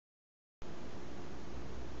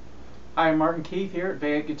Hi, I'm Martin Keith here at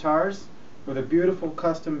Vaiette Guitars with a beautiful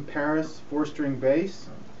custom Paris 4-string bass.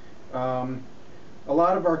 A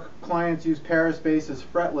lot of our clients use Paris basses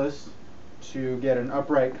fretless to get an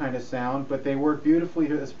upright kind of sound, but they work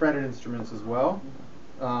beautifully as fretted instruments as well.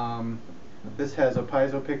 This has a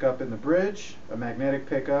piezo pickup in the bridge, a magnetic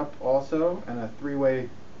pickup also, and a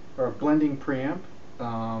three-way or a blending preamp.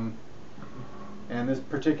 And this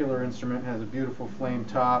particular instrument has a beautiful flame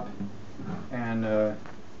top and a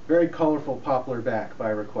very colorful poplar back by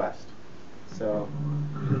request. So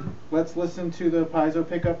let's listen to the piezo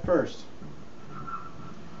pickup first.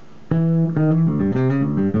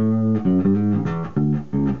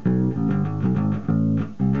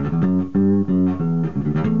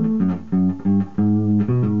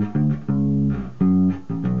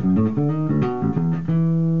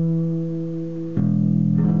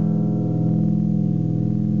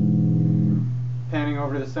 Panning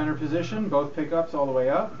over to the center position, both pickups all the way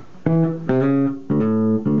up.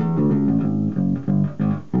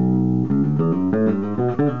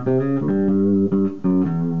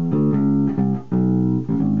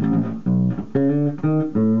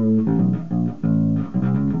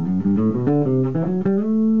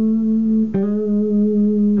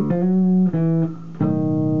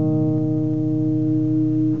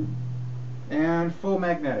 And full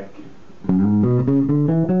magnetic.